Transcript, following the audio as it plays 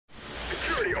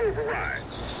override.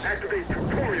 Activate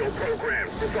tutorial program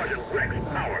for Sergeant Rex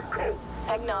Power Colt.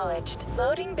 Acknowledged.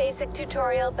 Loading basic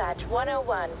tutorial batch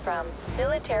 101 from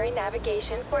Military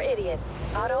Navigation for Idiots.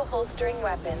 Auto-holstering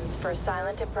weapons for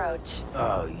silent approach.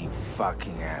 Oh, you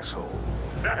fucking asshole.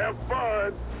 Now have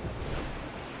fun!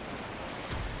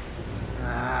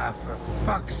 Ah, for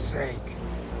fuck's sake.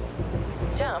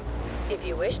 Jump, if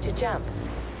you wish to jump.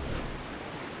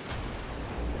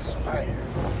 Spider,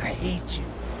 I hate you.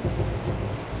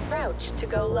 Crouch to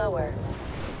go lower.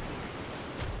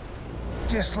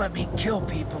 Just let me kill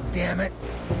people, damn it.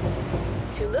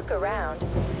 To look around,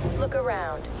 look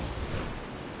around.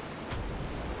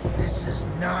 This is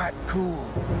not cool.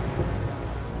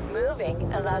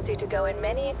 Moving allows you to go in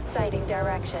many exciting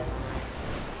directions.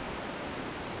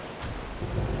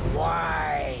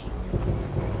 Why?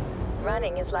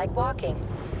 Running is like walking,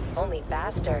 only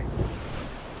faster.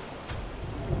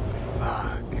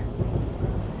 Fuck.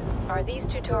 Are these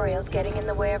tutorials getting in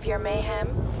the way of your mayhem?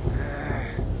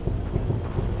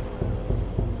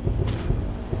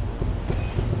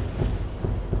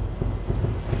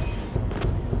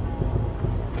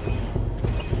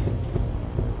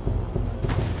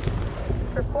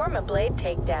 Perform a blade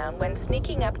takedown when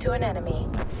sneaking up to an enemy.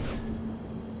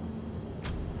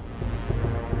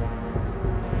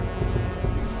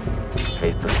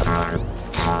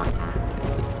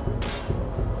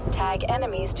 Tag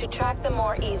enemies to track them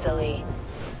more easily.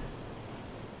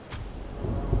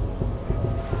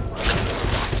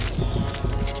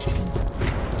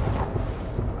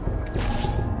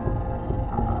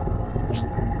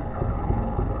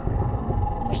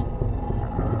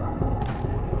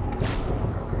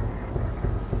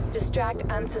 Distract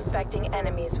unsuspecting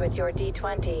enemies with your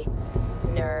D20.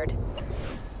 Nerd.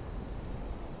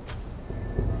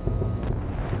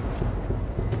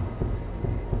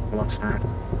 What's that?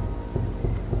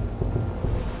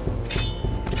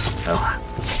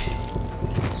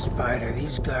 Oh. Spider,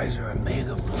 these guys are a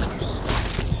mega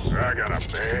force. I got a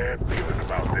bad feeling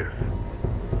about this.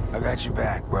 I got your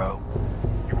back, bro.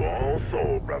 You all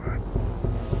sold, brother.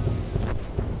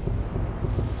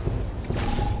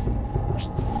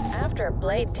 After a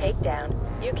blade takedown,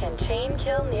 you can chain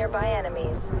kill nearby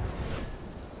enemies.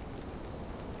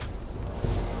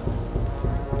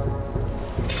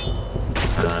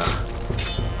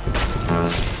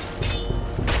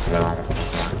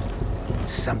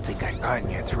 Something got caught in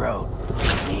your throat.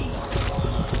 Me.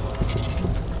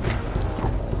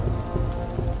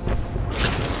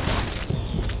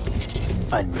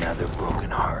 Another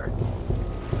broken heart.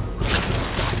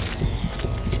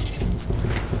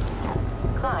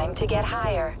 Climb to get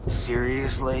higher.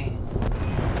 Seriously?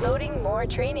 Loading more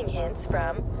training hints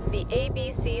from the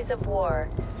ABCs of War.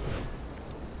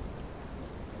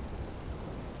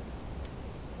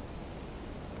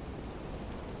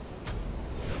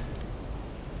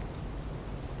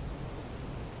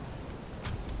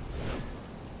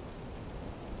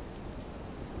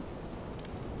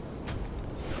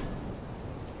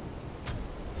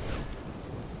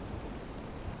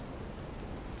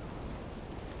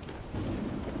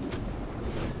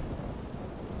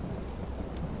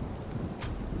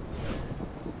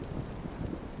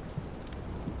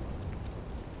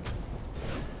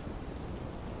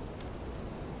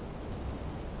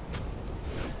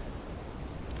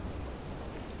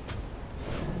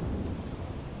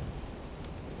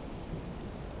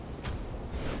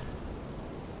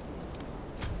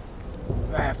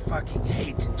 I fucking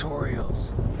hate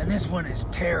tutorials. And this one is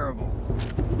terrible.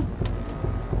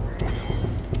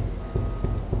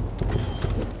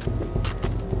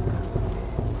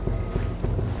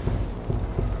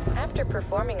 After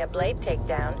performing a blade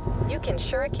takedown, you can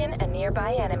shuriken a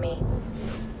nearby enemy.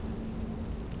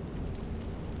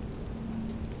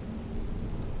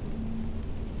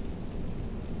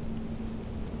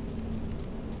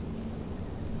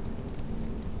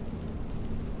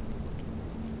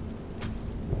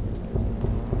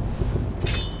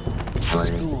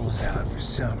 School's out for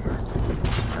summer.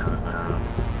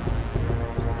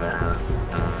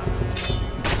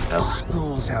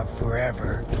 School's out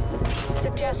forever.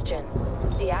 Suggestion: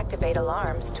 deactivate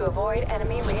alarms to avoid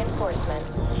enemy reinforcement.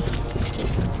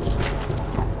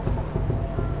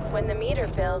 When the meter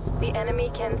fills, the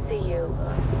enemy can see you.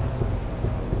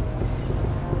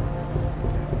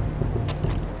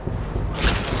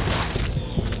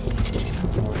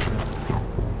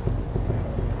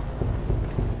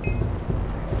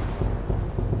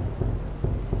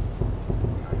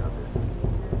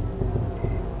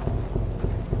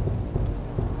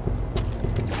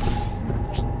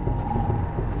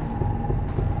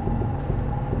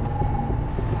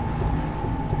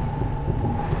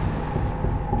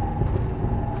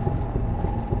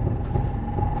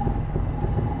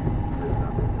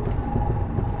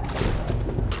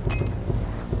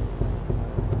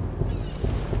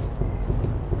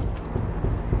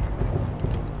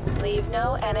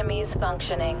 enemies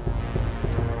functioning.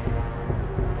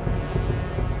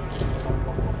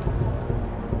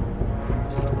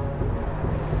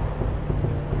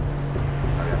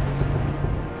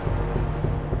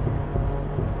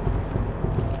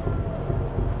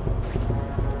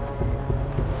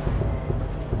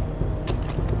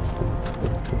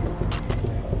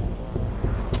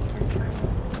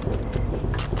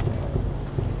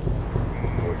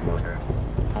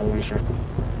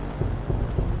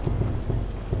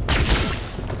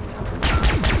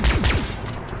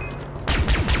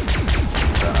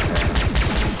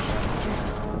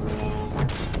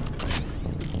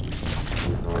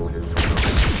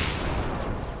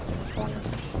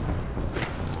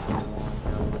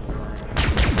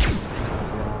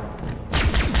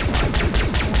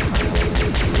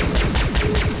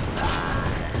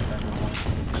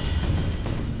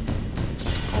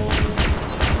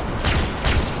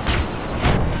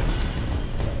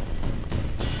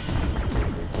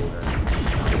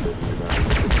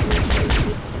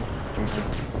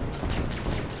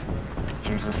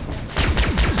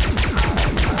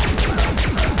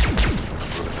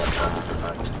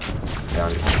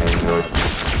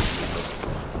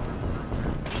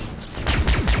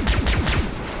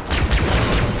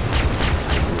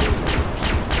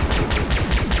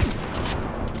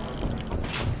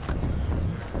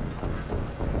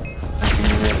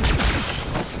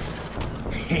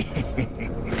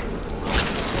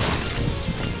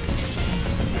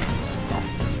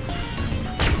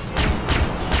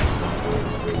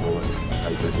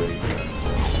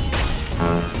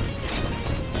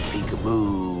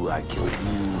 Peekaboo, I killed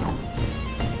you.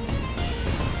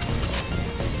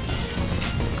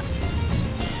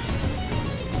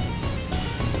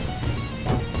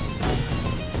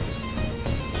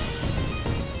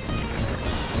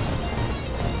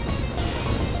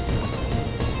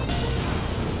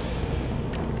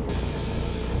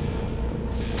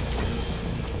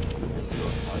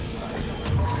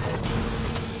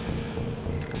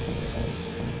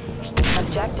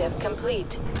 Objective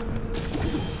complete.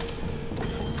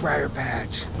 Briar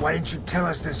Patch, why didn't you tell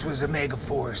us this was a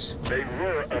Megaforce? They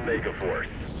were a Megaforce.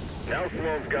 Now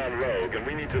Sloan's gone rogue, and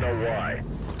we need to know why.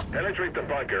 Penetrate the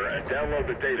bunker and download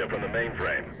the data from the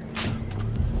mainframe.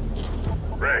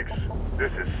 Rex,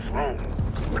 this is Sloan.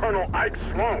 Colonel Ike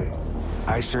Sloan.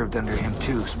 I served under him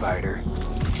too, Spider.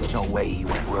 No way he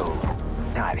went rogue.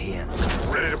 Not him.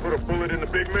 Ready to put a bullet in the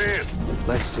big man?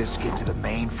 Let's just get to the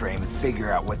mainframe and figure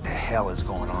out what the hell is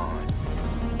going on.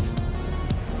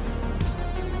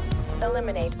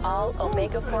 Eliminate all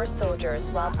Omega Force soldiers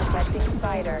while protecting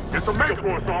Spider. It's a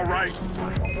Megaforce, all right.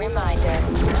 Reminder,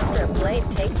 after a blade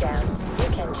takedown, you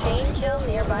can chain kill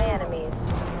nearby enemies.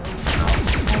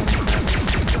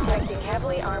 Protecting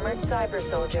heavily armored cyber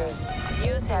soldiers.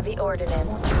 Use heavy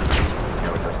ordnance.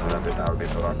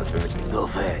 Go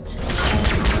fetch.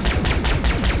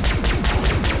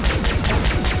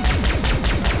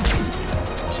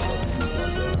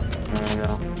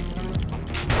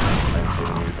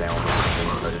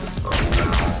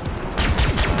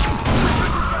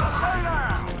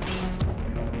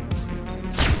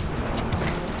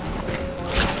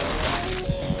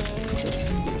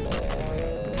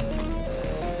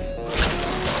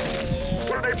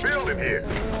 What are they building here?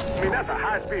 I mean, that's a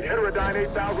high-speed heterodyne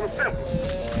 8000 assembly.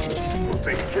 Those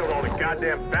things killed all the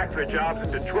goddamn factory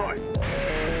jobs in Detroit.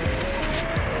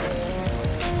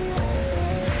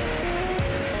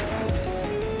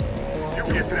 You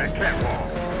get to that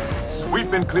catwalk.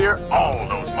 Sweep and clear all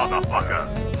those motherfuckers.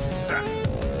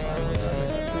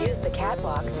 Use the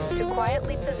catwalk to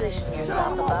quietly position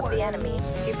yourself above the enemy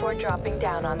before dropping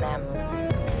down on them.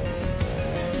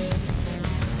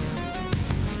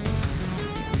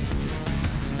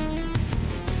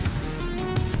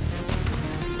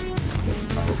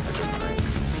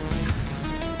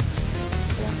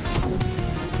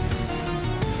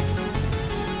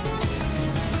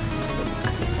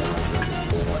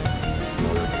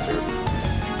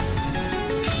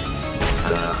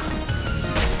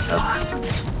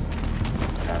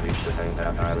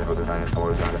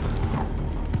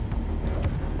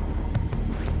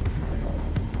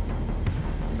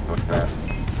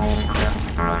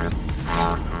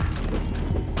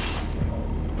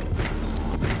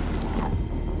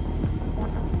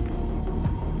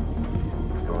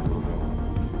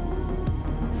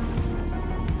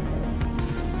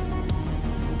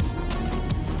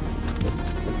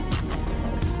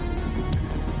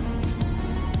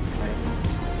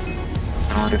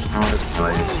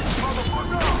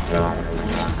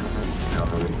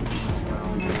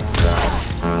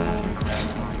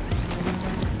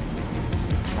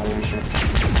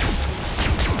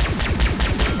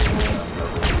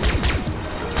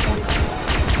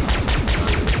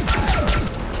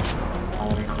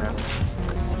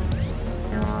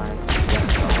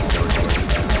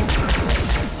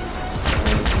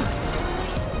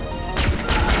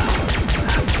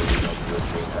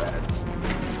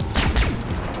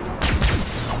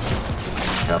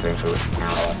 Nothing to it.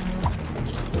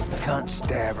 Cunt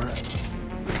stabber.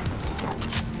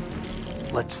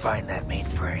 Let's find that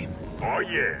mainframe. Oh,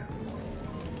 yeah.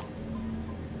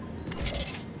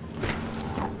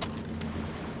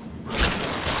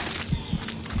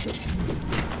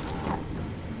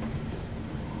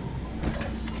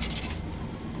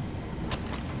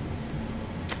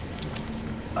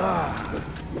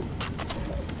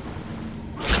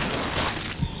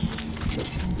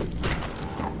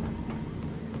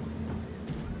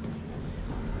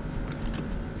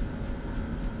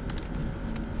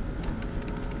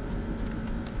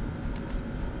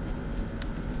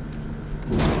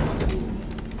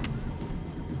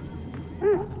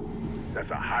 That's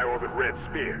a high-orbit red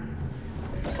spear.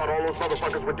 Thought all those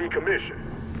motherfuckers were decommissioned.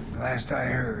 Last I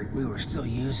heard, we were still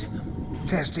using them.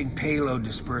 Testing payload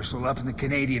dispersal up in the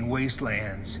Canadian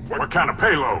wastelands. What kind of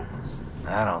payload?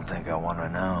 I don't think I want to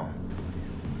know.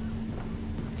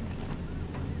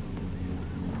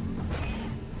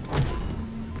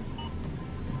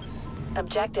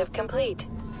 Objective complete.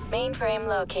 Mainframe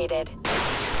located.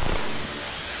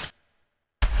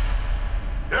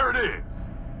 There it is.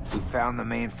 We found the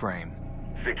mainframe.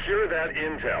 Secure that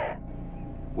intel.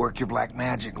 Work your black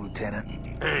magic, Lieutenant.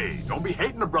 Hey, don't be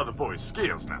hating a brother for his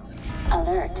skills now.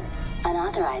 Alert.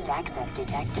 Unauthorized access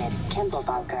detected. Kimball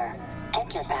bunker.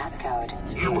 Enter passcode.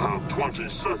 You have 20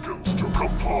 seconds to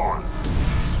comply.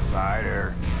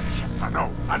 Spider. I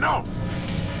know.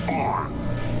 5,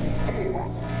 4,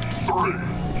 3,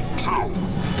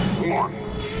 2, 1.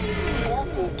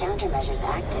 Failsafe countermeasures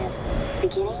active.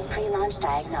 Beginning pre-launch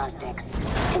diagnostics.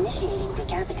 Initiating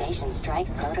decapitation strike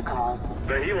protocols.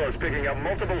 The helo's picking up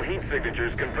multiple heat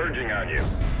signatures converging on you.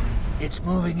 It's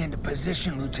moving into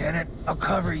position, Lieutenant. I'll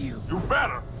cover you. You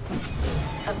better.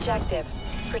 Objective.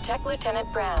 Protect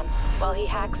Lieutenant Brown while he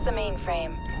hacks the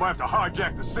mainframe. You might have to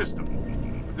hijack the system.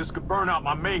 But this could burn out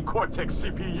my main Cortex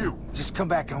CPU. Just come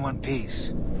back in one piece.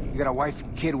 You got a wife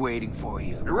and kid waiting for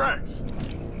you. Hey, Rex.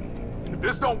 If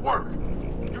this don't work,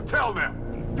 you tell them.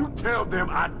 You tell them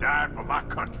I died for my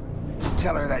country.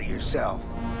 Tell her that yourself.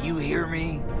 You hear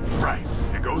me? Right.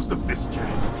 There goes the fist jam.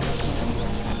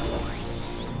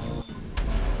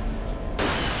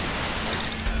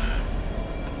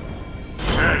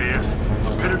 There it is.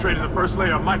 Penetrating the first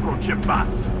layer of microchip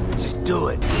bots. Just do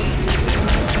it.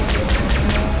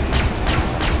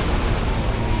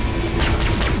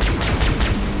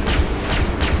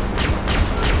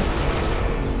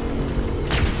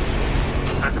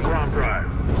 At the ground drive.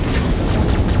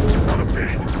 Another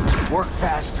bit. Work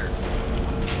faster.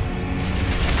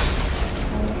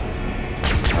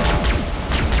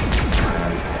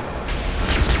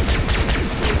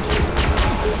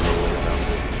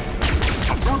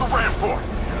 I'm through the ramp port.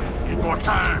 Need more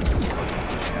time.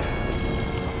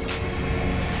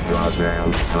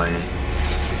 Goddamn plane.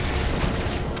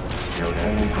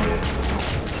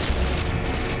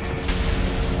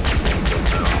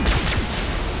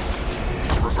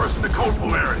 Reversing the Colt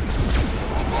polarity.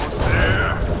 Almost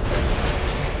there.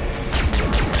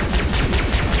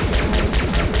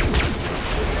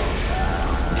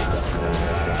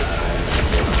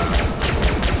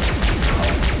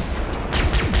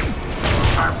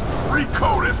 I've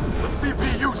recoded the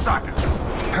CPU sockets.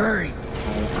 Hurry.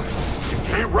 You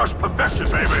can't rush perfection,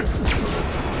 baby.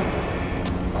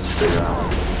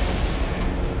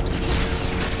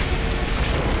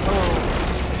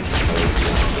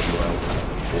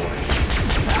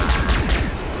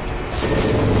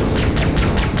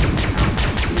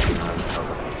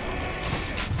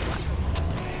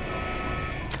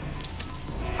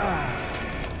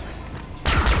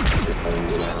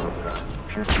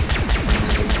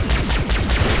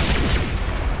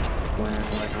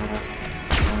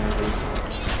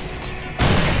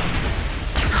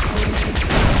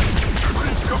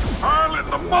 Pilot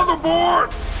the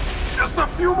motherboard! Just a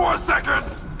few more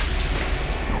seconds!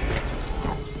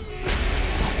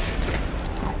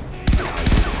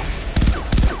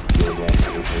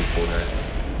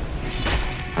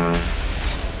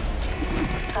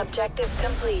 Objective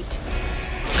complete.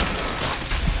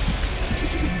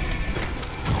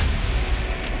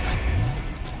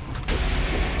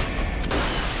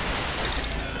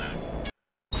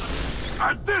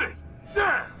 I did it!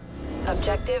 Yeah!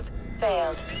 Objective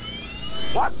failed.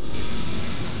 What?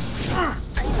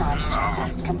 Pre-launch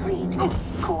checklist complete.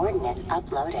 Coordinates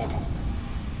uploaded.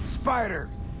 Spider,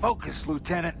 focus,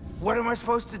 Lieutenant. What am I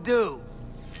supposed to do?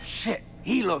 Shit,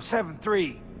 Hilo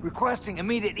 7-3. Requesting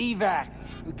immediate evac.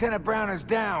 Lieutenant Brown is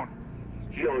down.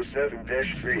 Hilo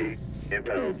 7-3,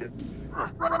 impounded.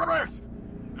 Rex!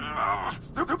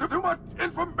 Too much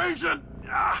information!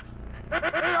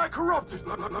 AI corrupted!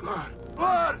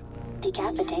 Blood!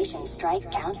 Decapitation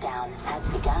strike countdown has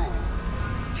begun.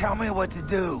 Tell me what to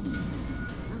do.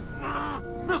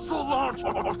 Missile launch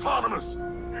autonomous.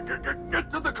 Get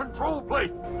to the control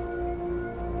plate.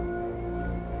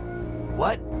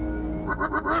 What?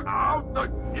 Rip out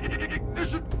the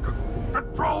ignition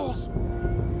controls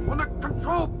on the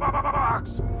control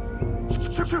box.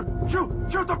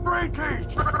 Shoot the brain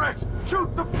cage. Rex,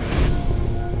 shoot the.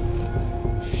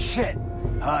 Shit.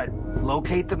 HUD,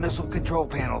 locate the missile control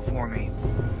panel for me.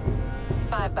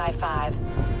 5x5.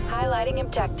 Highlighting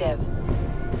objective.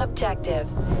 Objective.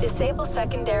 Disable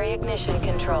secondary ignition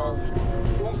controls.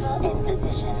 Missile in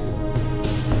position.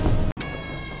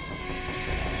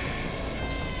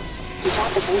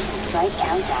 Decapitation strike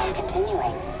countdown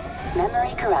continuing.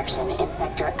 Memory corruption in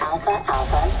sector Alpha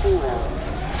Alpha Zulu.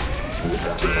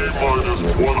 T-minus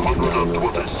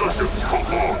 120 seconds to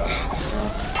launch.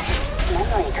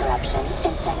 Memory corruption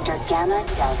in sector Gamma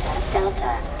Delta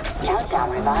Delta. Countdown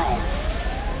revised.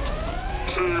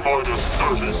 T-minus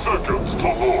 30 seconds to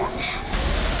launch.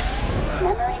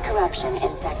 Memory corruption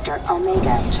in sector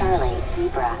Omega Charlie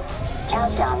Zebra.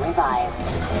 Countdown revised.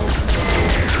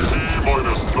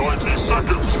 T-minus 90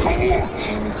 seconds to launch.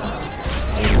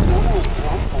 Memory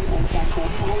corruption in sector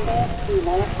Tango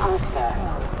Kilo Oscar.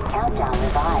 Countdown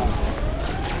revised.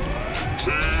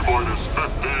 T-minus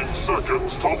 15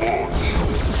 seconds to launch.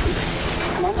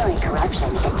 Memory corruption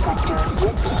in sector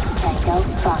Whiskey Tango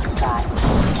Foxtrot.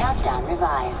 Countdown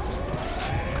revised.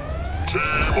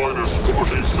 T-minus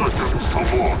 40 seconds to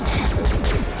launch.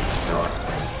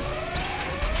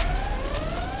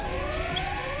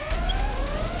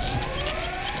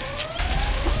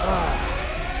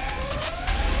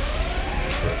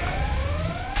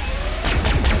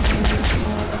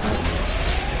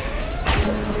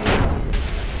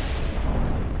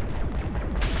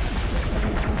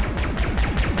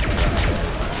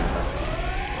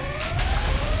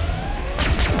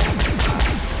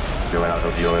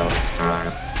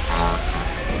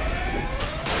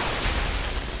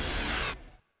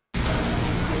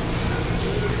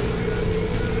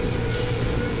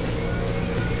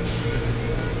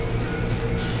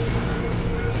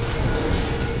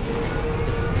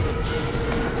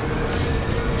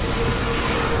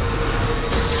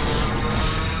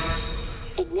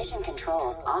 Ignition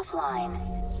controls offline.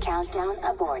 Countdown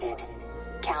aborted.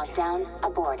 Countdown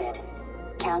aborted.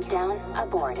 Countdown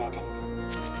aborted.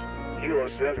 Kilo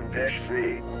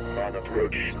 7-3 on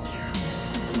approach.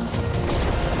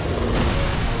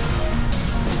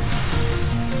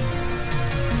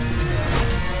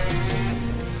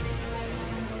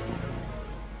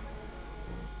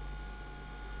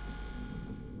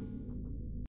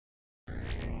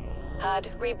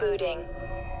 HUD rebooting.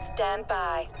 Stand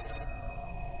by.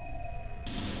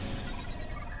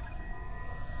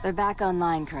 They're back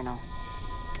online, Colonel.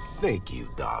 Thank you,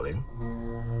 darling.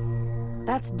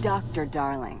 That's Dr.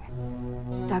 Darling.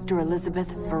 Dr. Elizabeth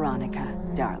Veronica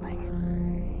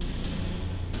Darling.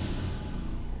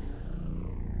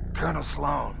 Colonel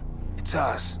Sloan, it's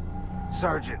us.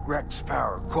 Sergeant Rex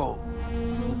Power Colt.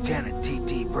 Lieutenant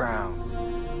T.T. Brown.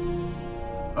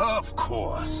 Of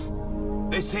course.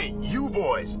 They sent you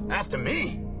boys after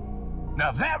me?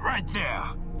 Now that right there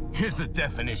is a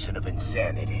definition of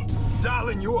insanity.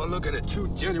 Darling, you are looking at two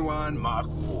genuine Mark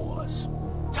IVs.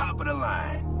 Top of the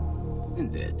line.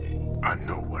 In their day. I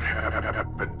know what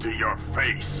happened to your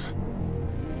face.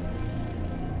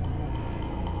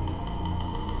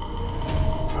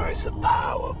 Price of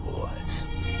power, boys.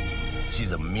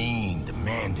 She's a mean,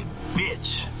 demanding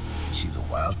bitch. She's a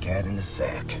wildcat in the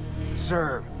sack.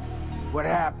 Sir, what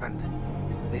happened?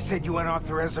 They said you went off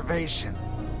the reservation.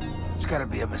 It's gotta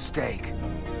be a mistake.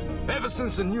 Ever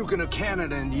since the nuking of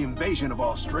Canada and the invasion of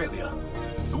Australia,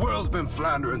 the world's been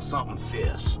floundering something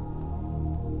fierce.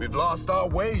 We've lost our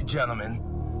way, gentlemen.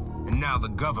 And now the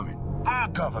government, our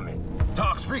government,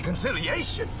 talks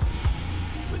reconciliation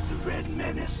with the Red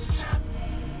Menace.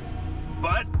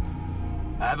 But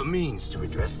I have a means to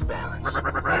redress the balance.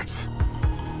 Rex,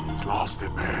 he's lost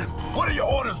it, man. What are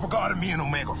your orders regarding me and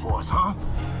Omega Force, huh?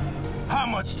 How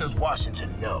much does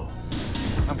Washington know?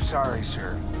 I'm sorry,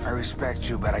 sir. I respect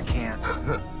you, but I can't.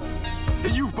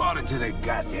 And you've bought into their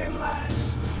goddamn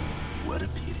lies. What a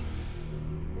pity.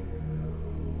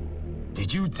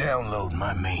 Did you download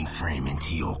my mainframe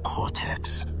into your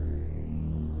cortex?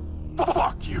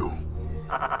 Fuck you.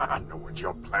 I know what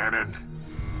you're planning.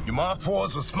 Your Mark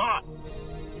IVs were smart,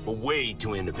 but way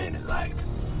too independent-like.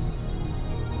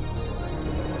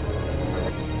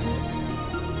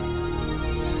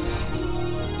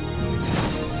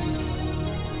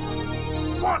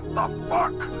 What the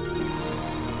fuck?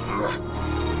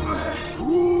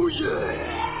 Ooh,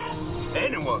 yeah.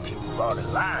 Anyway. anyone can draw the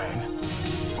line,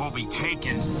 will be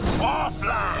taken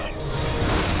offline.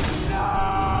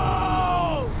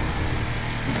 No!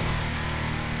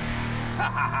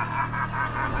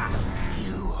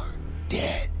 You are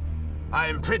dead. I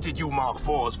imprinted you Mark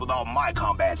IVs with all my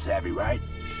combat savvy, right?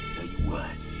 Tell you what.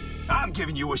 I'm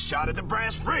giving you a shot at the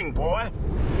brass ring, boy.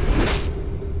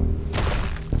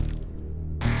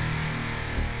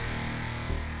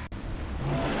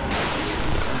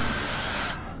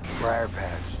 Briar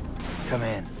Patch. Come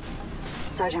in.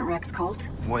 Sergeant Rex Colt?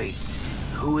 Wait,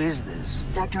 who is this?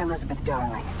 Dr. Elizabeth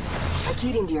Darling. I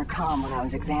keyed into your comm when I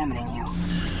was examining you.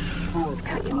 Sloan's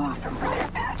cut you off from Briar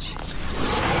Patch.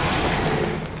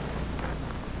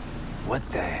 What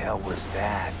the hell was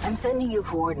that? I'm sending you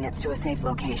coordinates to a safe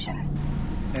location.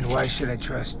 And why should I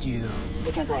trust you?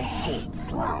 Because I hate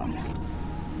Sloan.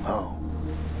 Oh.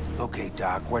 Okay,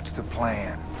 Doc, what's the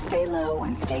plan? Stay low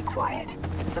and stay quiet.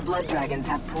 The blood dragons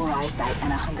have poor eyesight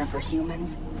and a hunger for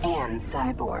humans and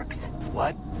cyborgs.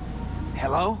 What?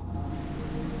 Hello?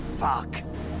 Fuck.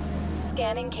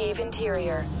 Scanning cave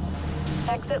interior.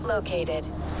 Exit located.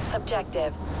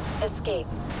 Objective: escape.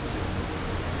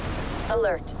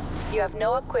 Alert. You have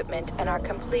no equipment and are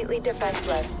completely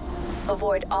defenseless.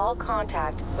 Avoid all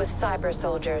contact with cyber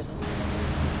soldiers.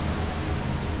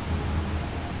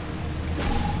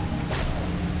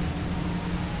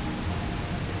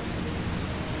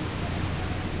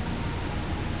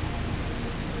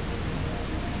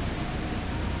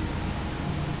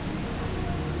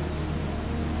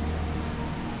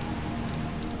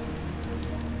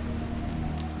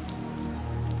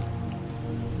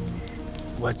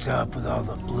 What's up with all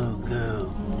the blue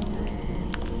goo?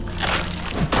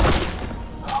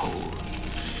 Holy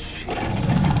shit.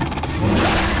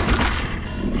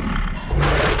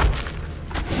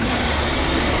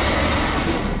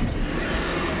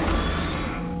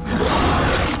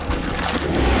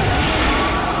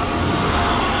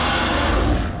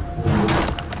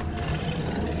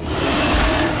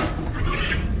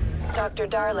 Dr.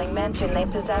 Darling mentioned they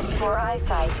possess poor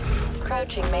eyesight.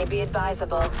 Crouching may be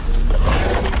advisable.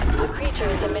 The creature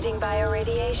is emitting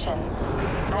bioradiation.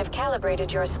 I've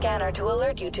calibrated your scanner to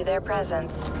alert you to their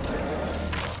presence.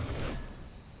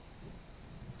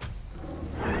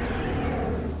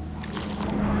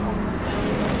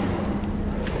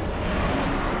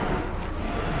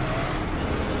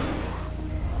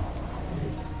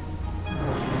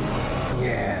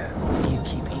 Yeah, you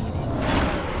keep eating.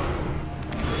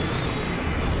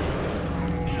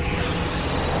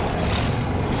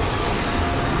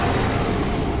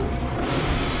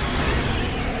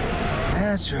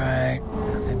 That's right.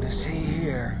 Nothing to see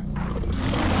here.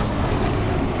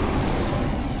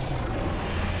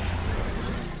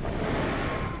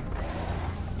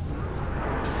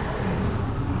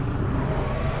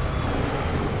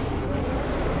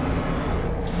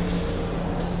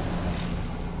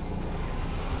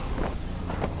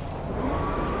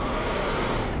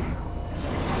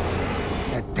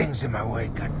 That thing's in my way,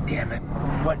 god damn it.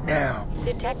 What now?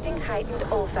 Detecting heightened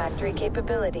olfactory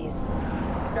capabilities.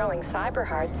 Throwing cyber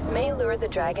hearts may lure the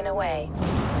dragon away.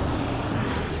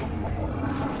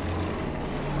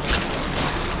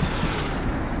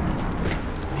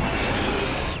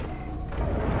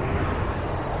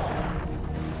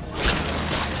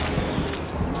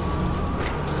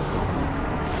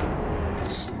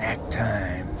 Snack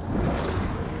time.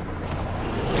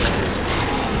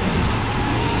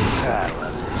 God, I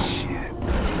love this shit.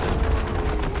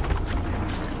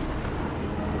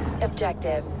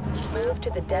 Objective: move to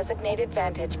the designated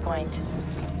vantage point.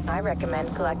 I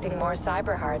recommend collecting more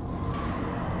cyber hearts.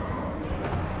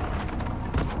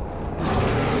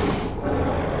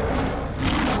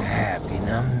 Happy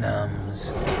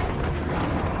num-nums.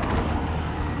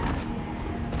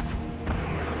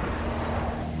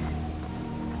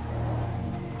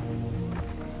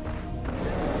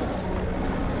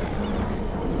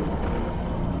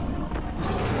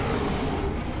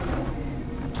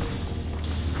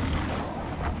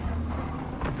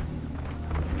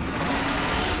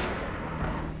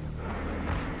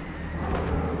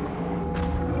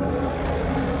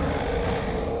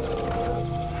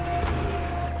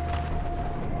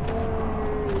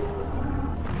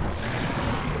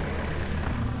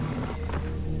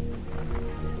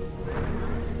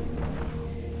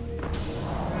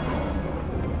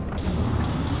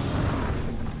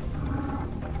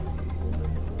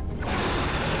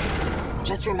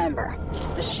 Just remember,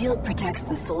 the shield protects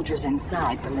the soldiers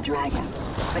inside from the dragons,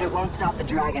 but it won't stop the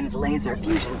dragons' laser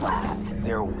fusion blasts.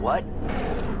 They're what?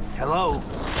 Hello?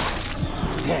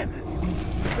 Damn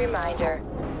it. Reminder: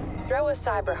 throw a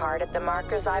cyber heart at the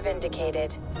markers I've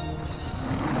indicated.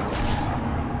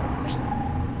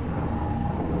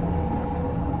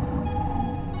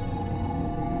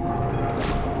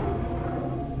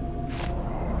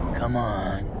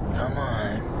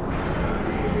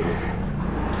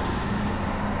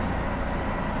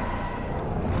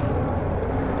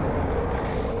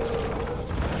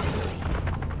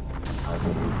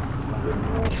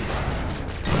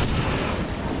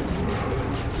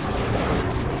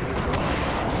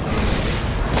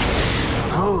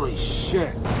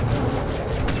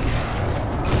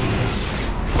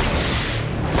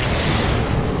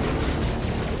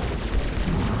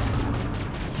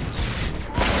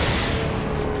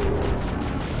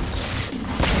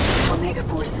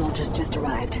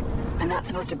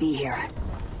 to be here.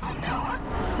 Oh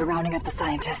no, they're rounding up the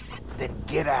scientists. Then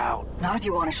get out. Not if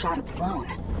you want a shot at Sloan.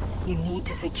 You need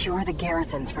to secure the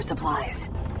garrisons for supplies.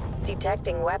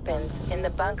 Detecting weapons in the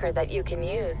bunker that you can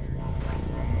use.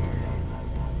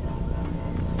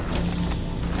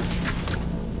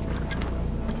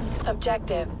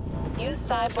 Objective. Use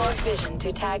cyborg vision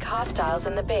to tag hostiles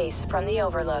in the base from the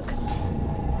overlook.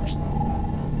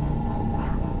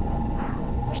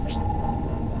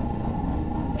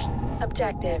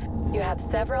 Objective. You have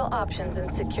several options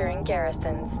in securing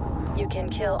garrisons. You can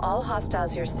kill all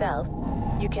hostiles yourself,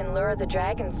 you can lure the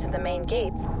dragons to the main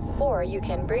gates, or you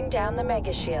can bring down the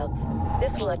mega shields.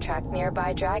 This will attract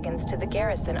nearby dragons to the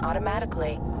garrison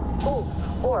automatically. Ooh,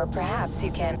 or perhaps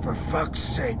you can... For fuck's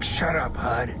sake, shut up,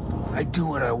 HUD. I do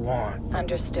what I want.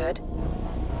 Understood.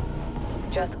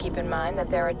 Just keep in mind that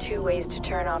there are 2 ways to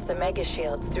turn off the mega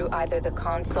shields, through either the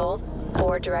console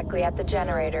or directly at the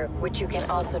generator, which you can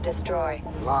also destroy.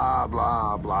 Blah,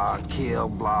 blah, blah, kill,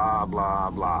 blah, blah,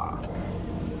 blah.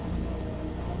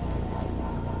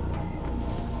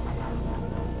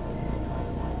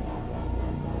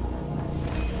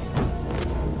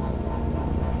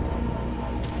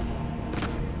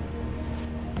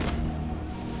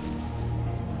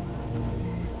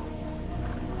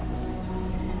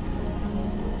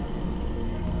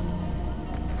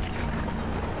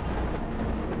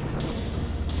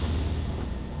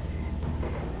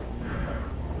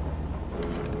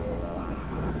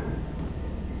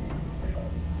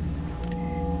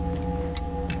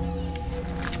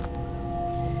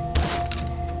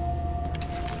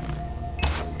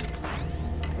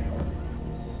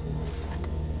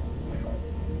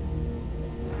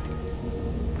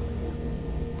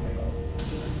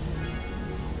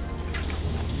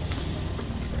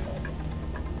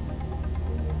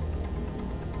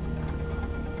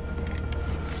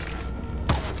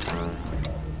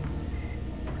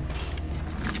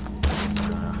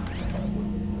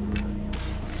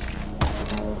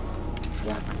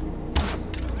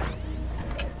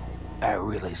 I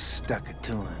really stuck it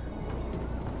to him.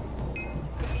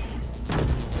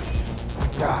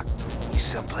 Doc, you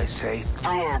someplace safe?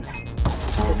 I am.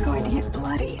 This is going to get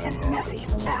bloody and messy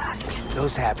fast.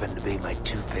 Those happen to be my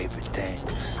 2 favorite things.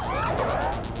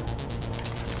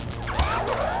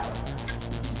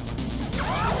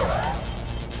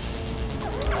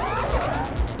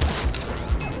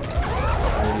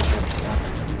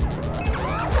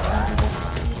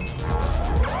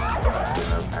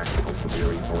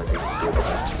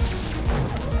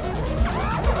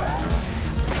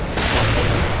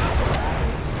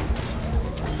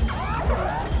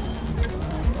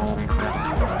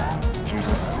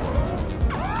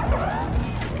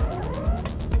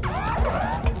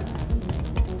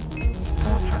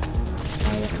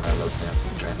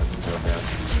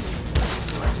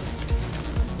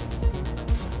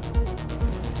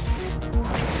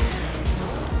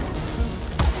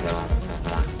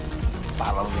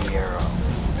 Follow the arrow.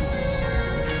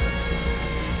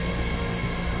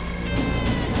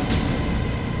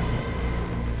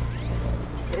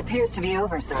 It appears to be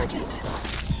over, Sergeant.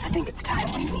 I think it's time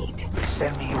we meet.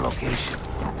 Send me your location,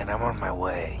 and I'm on my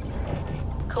way.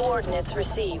 Coordinates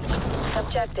received.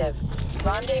 Objective.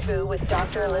 Rendezvous with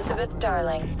Dr. Elizabeth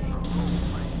Darling.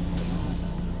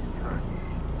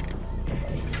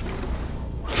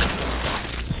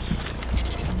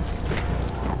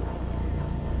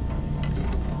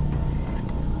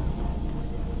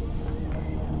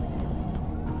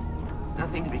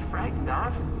 Nothing to be frightened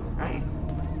of, right?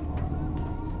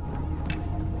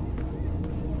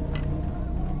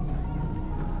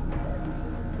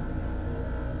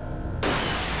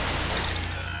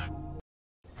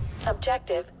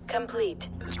 Objective complete.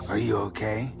 Are you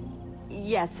okay?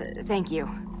 Yes, thank you.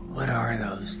 What are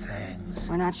those things?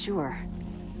 We're not sure.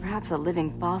 Perhaps a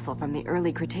living fossil from the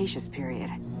early Cretaceous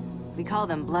period. We call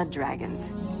them blood dragons.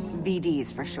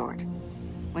 BDs for short.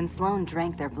 When Sloan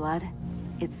drank their blood,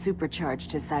 it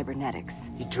supercharged his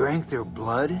cybernetics. He drank their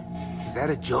blood? Is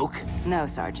that a joke? No,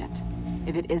 Sergeant.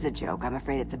 If it is a joke, I'm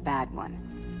afraid it's a bad one.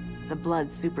 The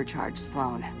blood supercharged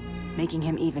Sloan, making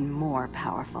him even more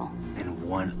powerful. And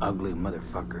one ugly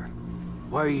motherfucker.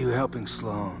 Why are you helping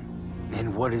Sloan?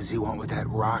 And what does he want with that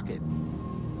rocket?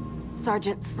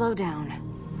 Sergeant, slow down,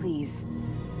 please.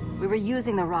 We were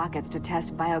using the rockets to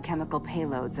test biochemical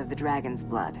payloads of the dragon's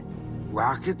blood.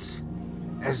 Rockets?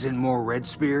 As in more red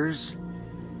spears?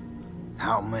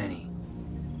 How many?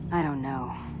 I don't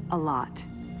know. A lot.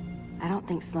 I don't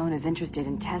think Sloan is interested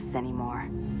in tests anymore.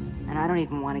 And I don't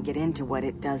even want to get into what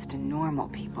it does to normal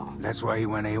people. That's why he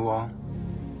went AWOL?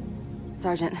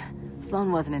 Sergeant,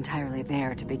 Sloan wasn't entirely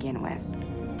there to begin with.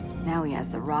 Now he has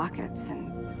the rockets,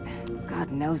 and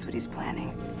God knows what he's planning.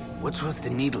 What's with the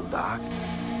needle, Doc?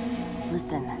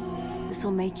 Listen, this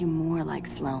will make you more like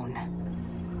Sloan.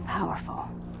 Powerful,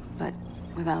 but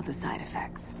without the side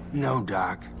effects. No,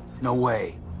 Doc. No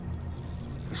way.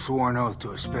 I swore an oath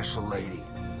to a special lady.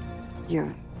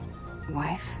 Your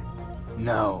wife?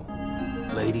 No.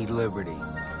 Lady Liberty.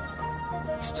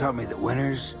 She taught me that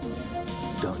winners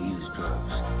don't use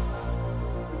drugs.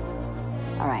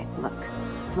 All right, look.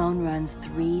 Sloan runs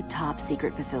 3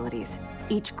 top-secret facilities,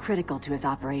 each critical to his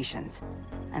operations.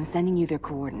 I'm sending you their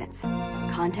coordinates.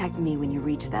 Contact me when you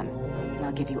reach them, and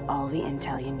I'll give you all the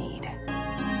intel you need.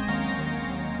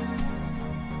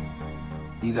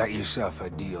 You got yourself a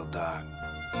deal, Doc.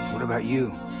 What about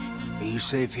you? Are you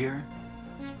safe here?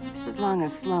 Just as long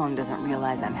as Sloan doesn't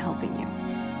realize I'm helping you.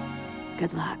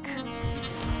 Good luck.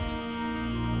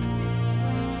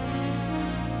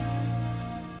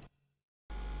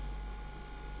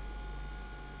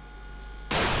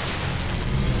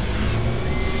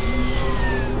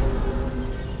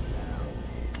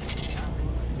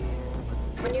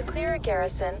 When you clear a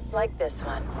garrison, like this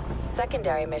one,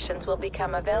 secondary missions will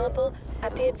become available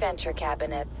at the adventure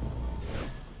cabinets.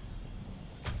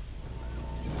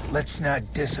 Let's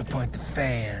not disappoint the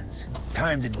fans.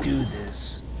 Time to do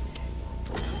this.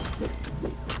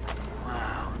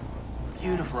 Wow.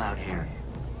 Beautiful out here.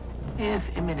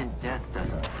 If imminent death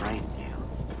doesn't frighten you.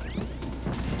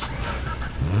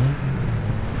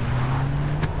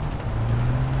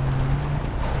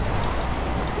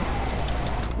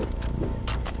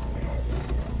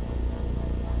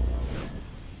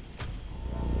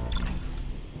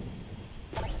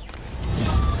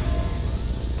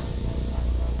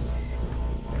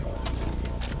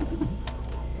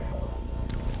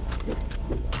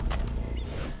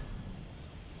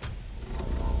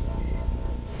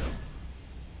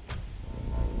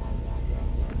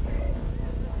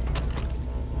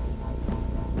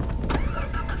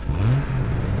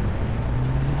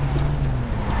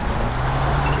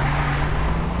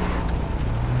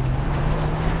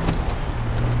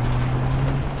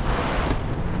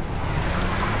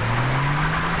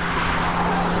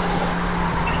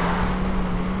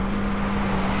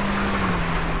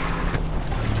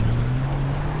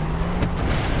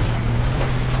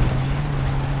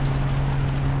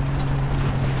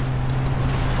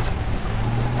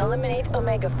 Eliminate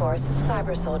Omega Force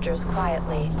cyber soldiers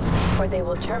quietly, or they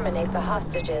will terminate the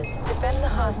hostages. Defend the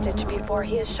hostage before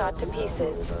he is shot to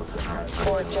pieces.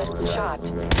 Or just shot.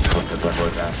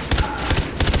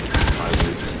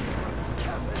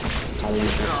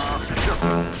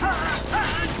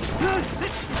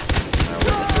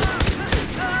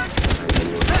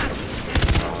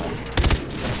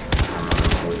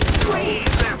 Please,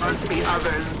 there must be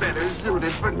others better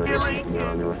suited for killing.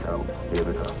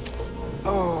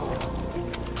 Oh.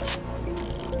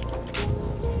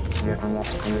 I'm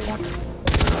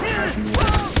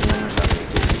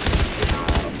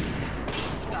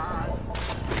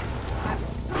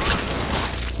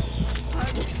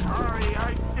sorry,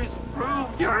 I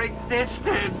disproved your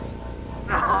existence.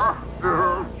 Come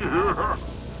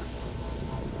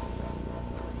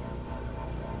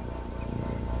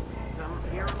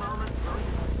here a moment,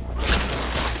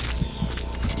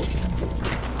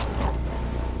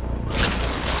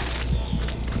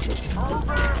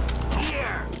 Over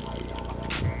here!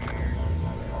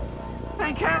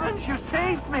 Thank heavens you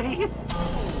saved me!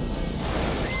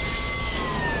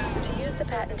 To use the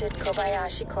patented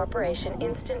Kobayashi Corporation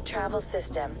instant travel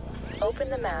system, open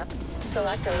the map,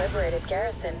 select a liberated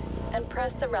garrison, and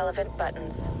press the relevant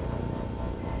buttons.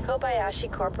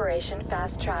 Kobayashi Corporation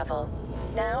Fast Travel.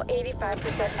 Now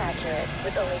 85% accurate,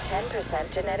 with only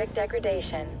 10% genetic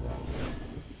degradation.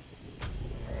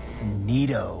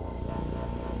 Neato.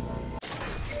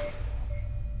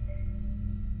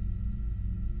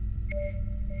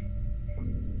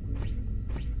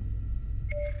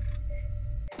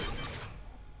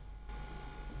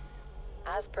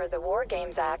 As per the War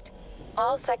Games Act,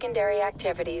 all secondary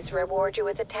activities reward you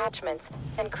with attachments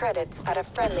and credits at a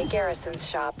friendly garrison's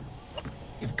shop.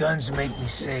 If guns make me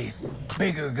safe,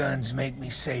 bigger guns make me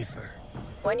safer.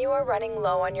 When you are running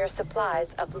low on your supplies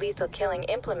of lethal killing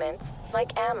implements,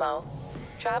 like ammo,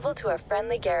 travel to a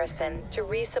friendly garrison to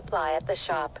resupply at the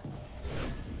shop.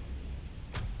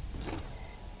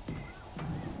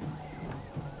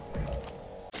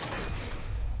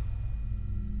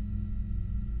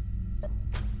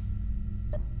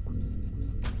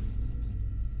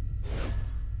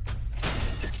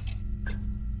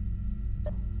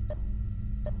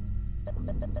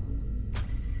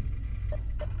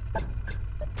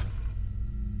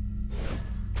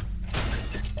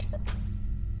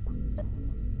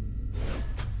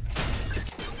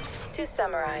 To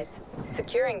summarize.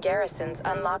 Securing garrisons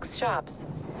unlocks shops,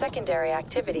 secondary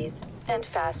activities, and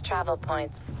fast travel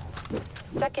points.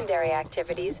 Secondary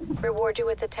activities reward you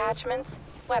with attachments,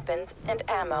 weapons, and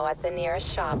ammo at the nearest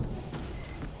shop.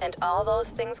 And all those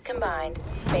things combined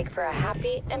make for a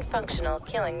happy and functional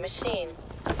killing machine.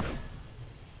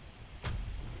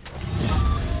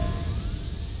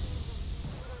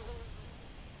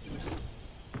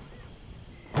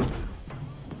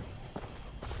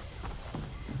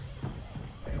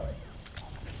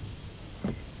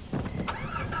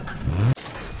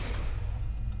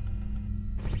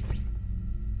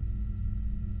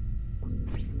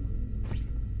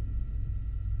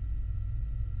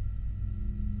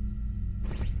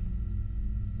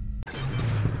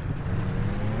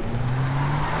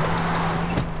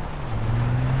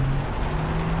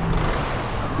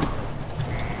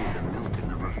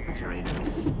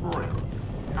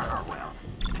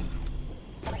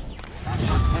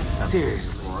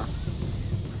 Seriously.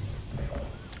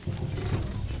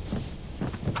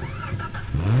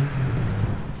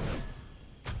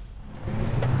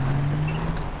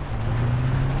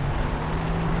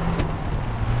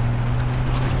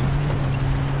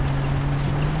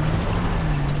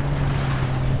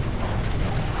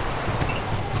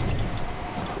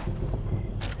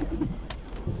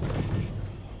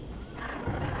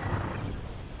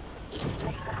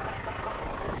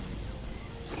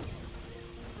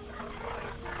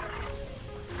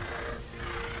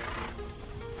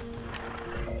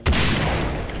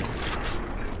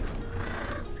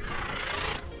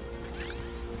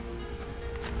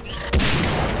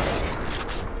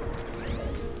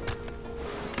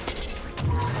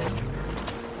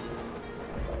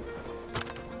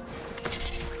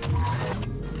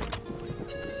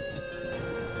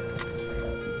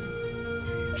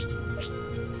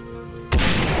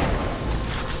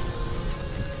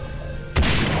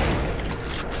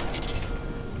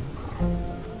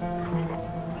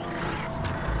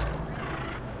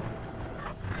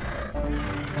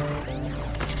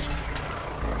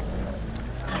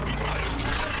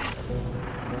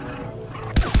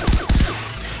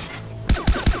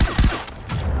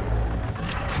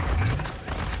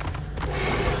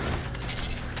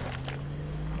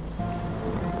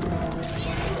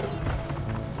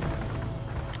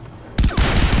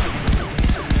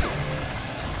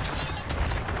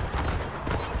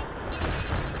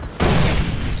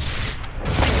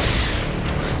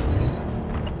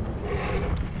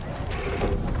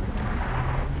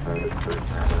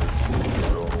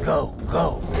 Go,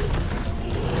 go.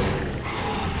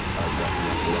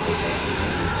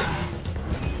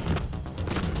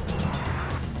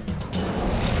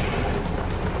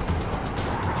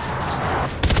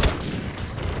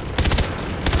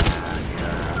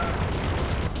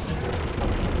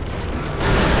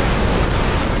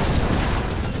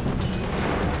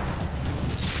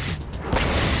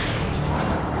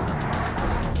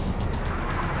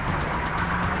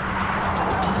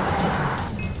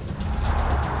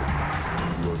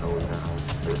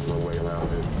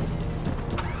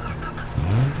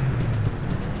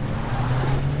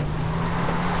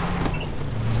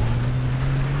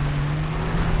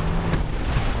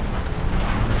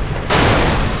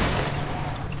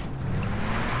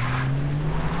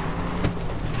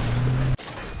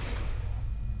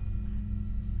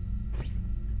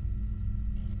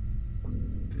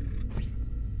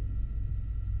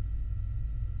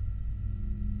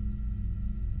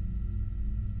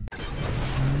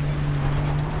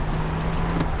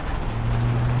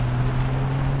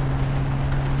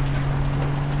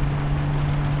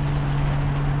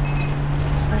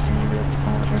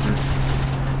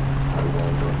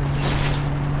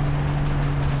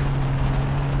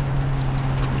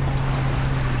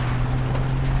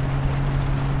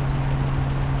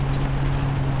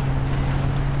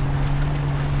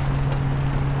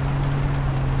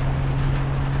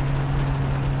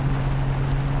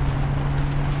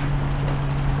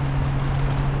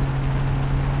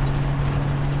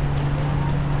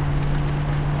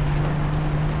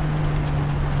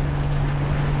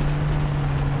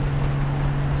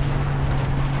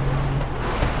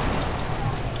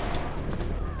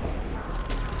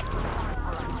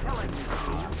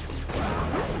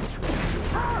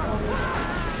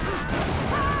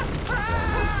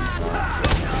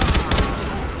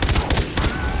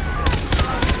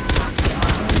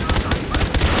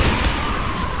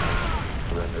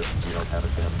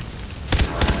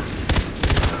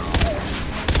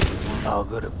 I'll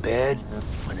go to bed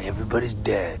when everybody's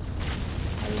dead.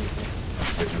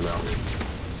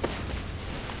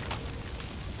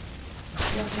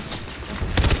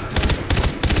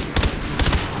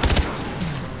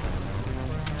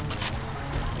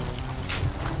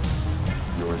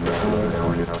 He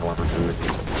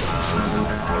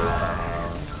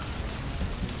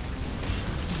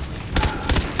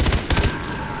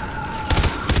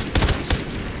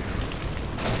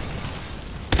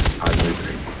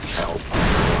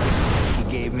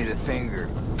gave me the finger,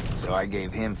 so I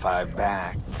gave him 5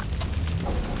 back.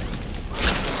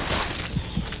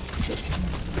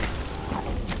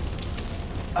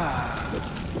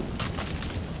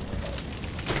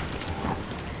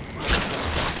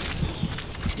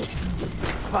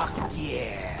 Fuck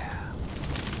yeah.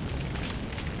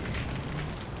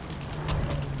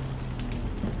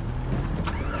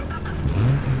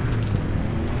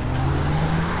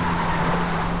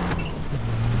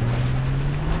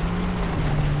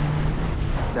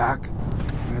 Doc,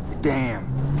 I'm at the dam.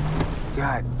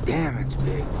 God damn, it's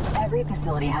big. Every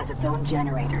facility has its own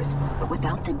generators, but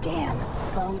without the dam,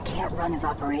 Sloan can't run his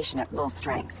operation at full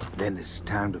strength. Then it's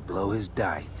time to blow his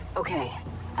dike. Okay,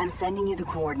 I'm sending you the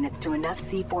coordinates to enough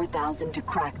C-4000 to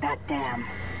crack that dam.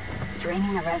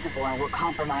 Draining the reservoir will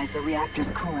compromise the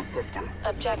reactor's coolant system.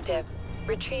 Objective: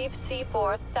 retrieve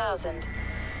C-4000.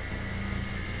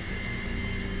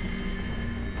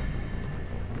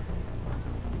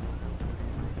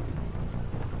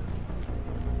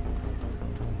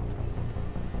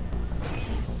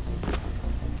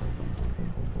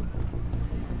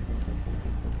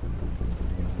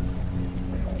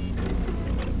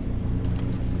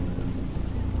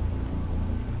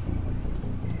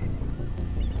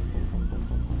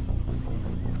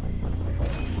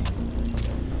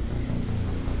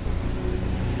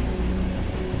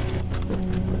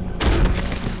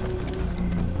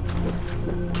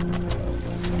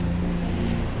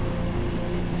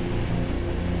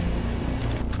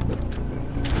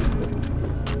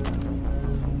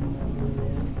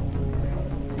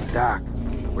 Doc,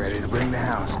 ready to bring the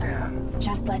house down.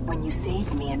 Just like when you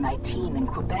saved me and my team in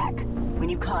Quebec, when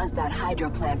you caused that hydro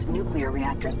plant's nuclear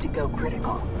reactors to go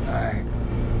critical. I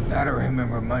don't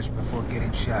remember much before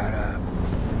getting shot up.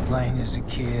 Playing as a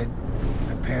kid,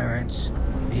 my parents,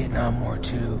 Vietnam War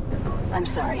II. I'm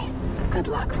sorry. Good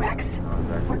luck, Rex.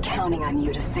 We're counting on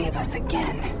you to save us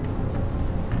again.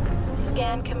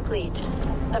 Scan complete.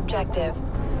 Objective: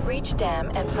 reach dam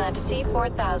and plant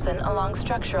C-4000 along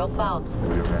structural faults.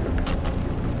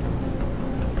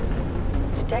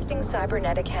 Detecting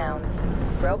cybernetic hounds.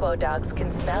 Robo-dogs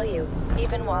can smell you,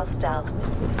 even while stealthed.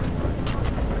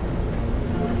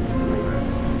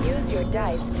 Use your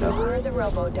dice to lure the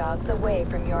robo-dogs away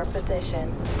from your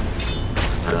position.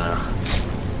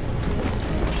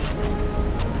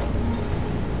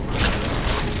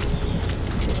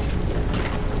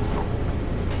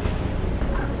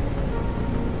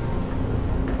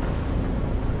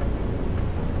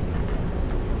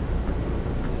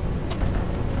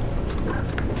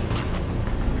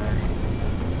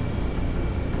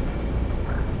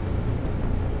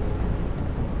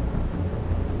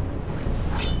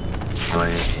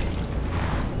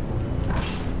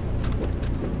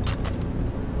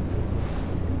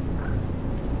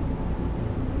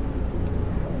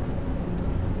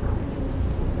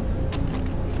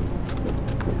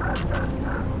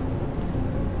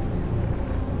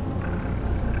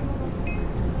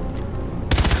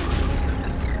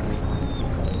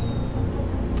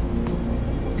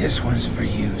 This one's for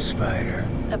you, Spider.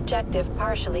 Objective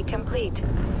partially complete.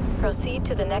 Proceed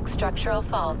to the next structural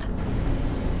fault.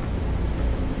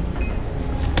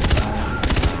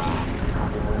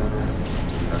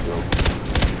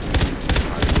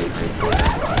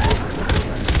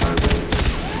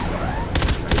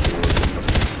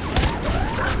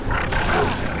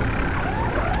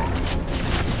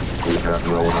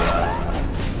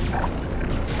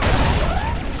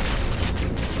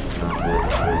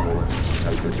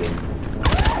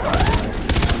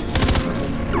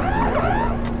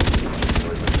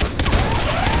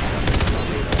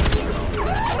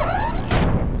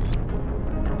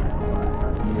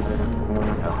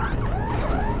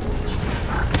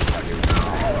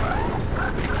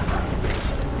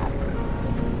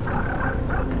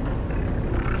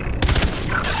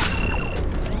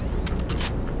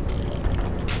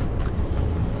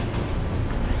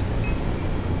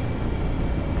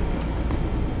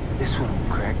 This one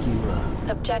will crack you up.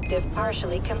 Objective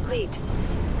partially complete.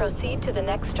 Proceed to the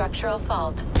next structural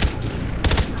fault.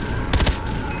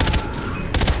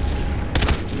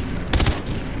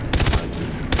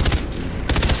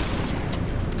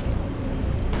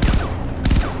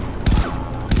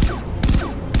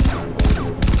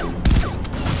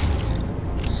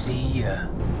 See ya.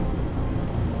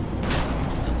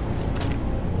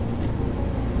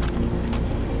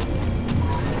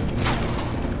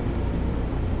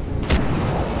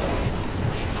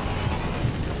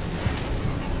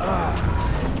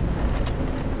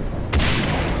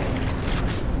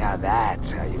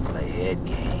 that's how you play head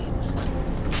games.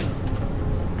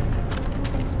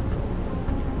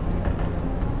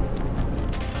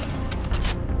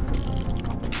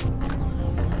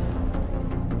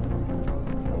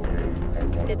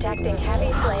 Detecting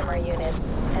heavy flamer units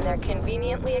and their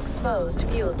conveniently exposed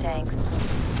fuel tanks.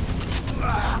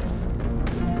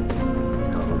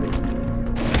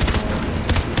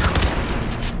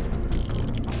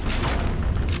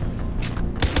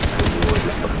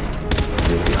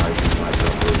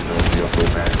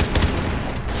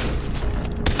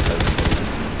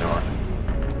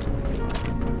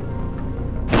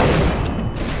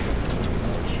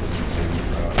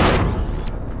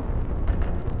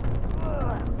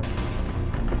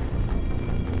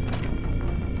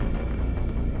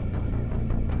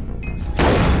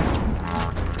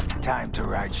 Time to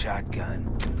ride shotgun.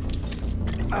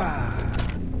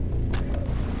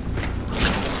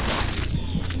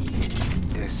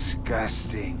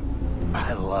 Disgusting.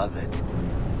 I love it.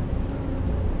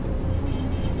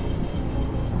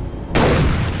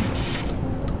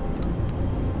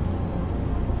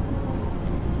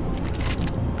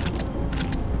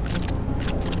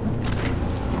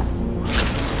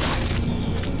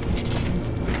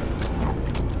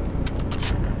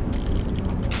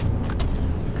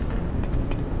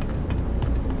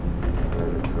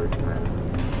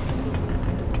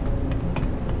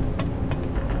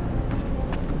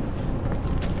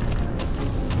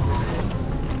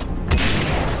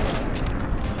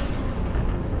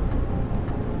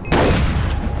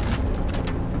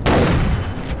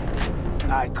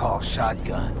 I call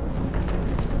shotgun.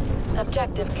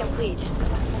 Objective complete.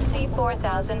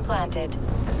 C-4000 planted.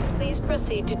 Please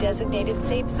proceed to designated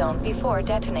safe zone before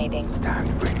detonating. It's time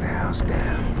to bring the house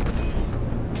down.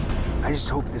 I just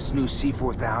hope this new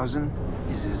C-4000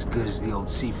 is as good as the old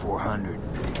C-400.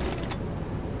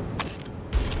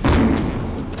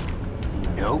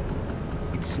 Nope,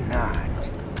 it's not.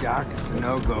 Doc, it's a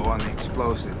no-go on the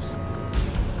explosives.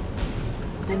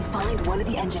 Then find one of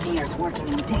the engineers working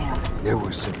in the dam. There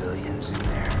were civilians in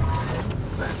there,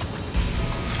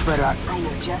 but I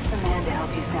know just the man to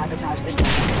help you sabotage the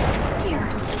dam. Here,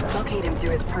 locate him through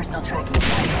his personal tracking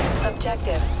device.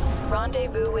 Objective.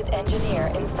 Rendezvous with engineer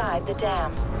inside the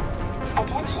dam.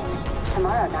 Attention!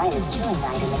 Tomorrow night is chilling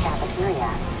night in the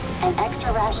cafeteria, and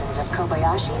extra rations of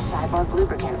Kobayashi cyborg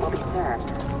lubricant will be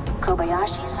served.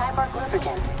 Kobayashi cyborg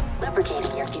lubricant,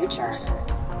 lubricating your future.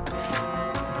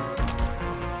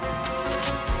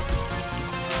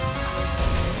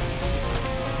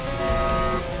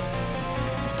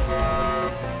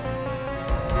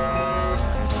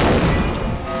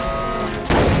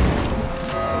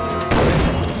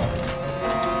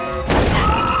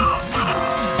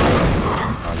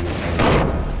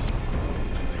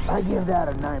 I give that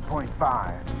a 9.5.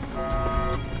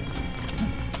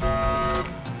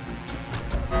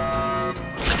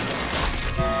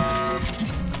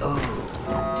 Oh,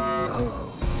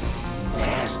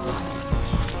 nasty.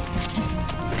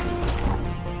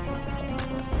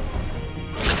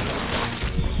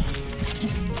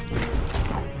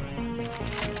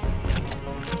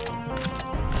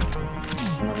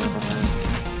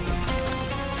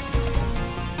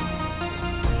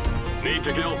 Need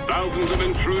to kill thousands of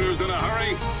intruders in a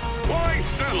hurry? Why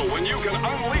settle when you can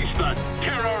unleash the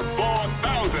Terror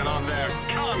 4000 on their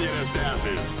communist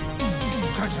asses?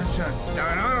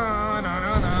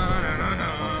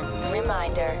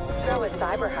 Reminder. Throw a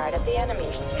cyber heart at the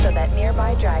enemies so that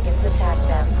nearby dragons attack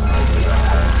them.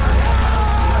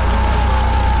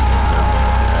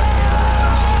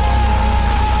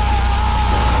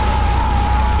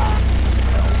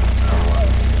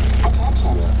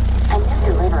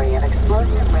 Delivery of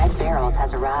explosive red barrels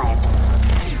has arrived.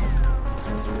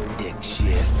 Dick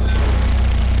shit.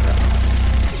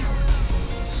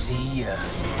 See ya.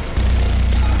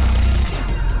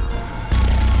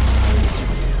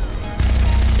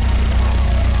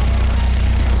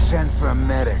 Send for a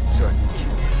medic so I can kill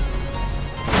you.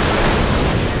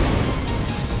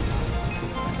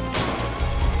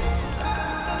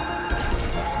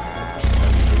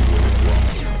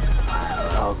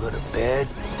 I'll go to bed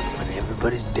when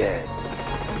everybody's dead.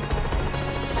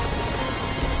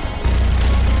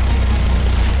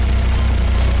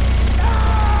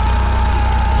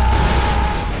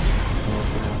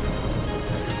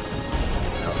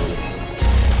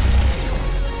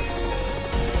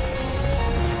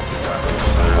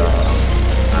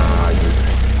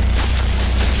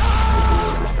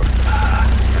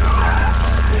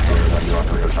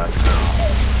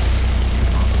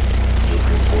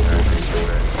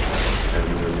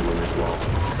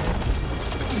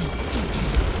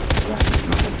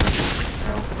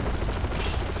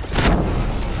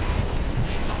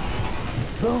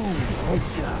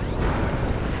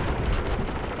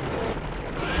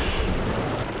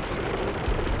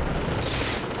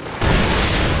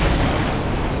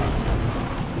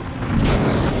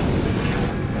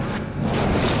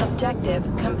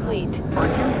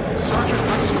 Sergeant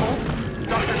Rex Colt?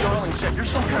 Dr. Darling said you're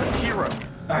some kind of hero.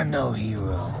 I'm no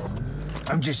hero.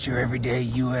 I'm just your everyday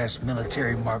U.S.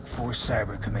 military Mark IV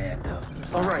cyber commando.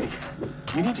 All right.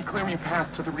 You need to clear me a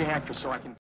path to the reactor so I can...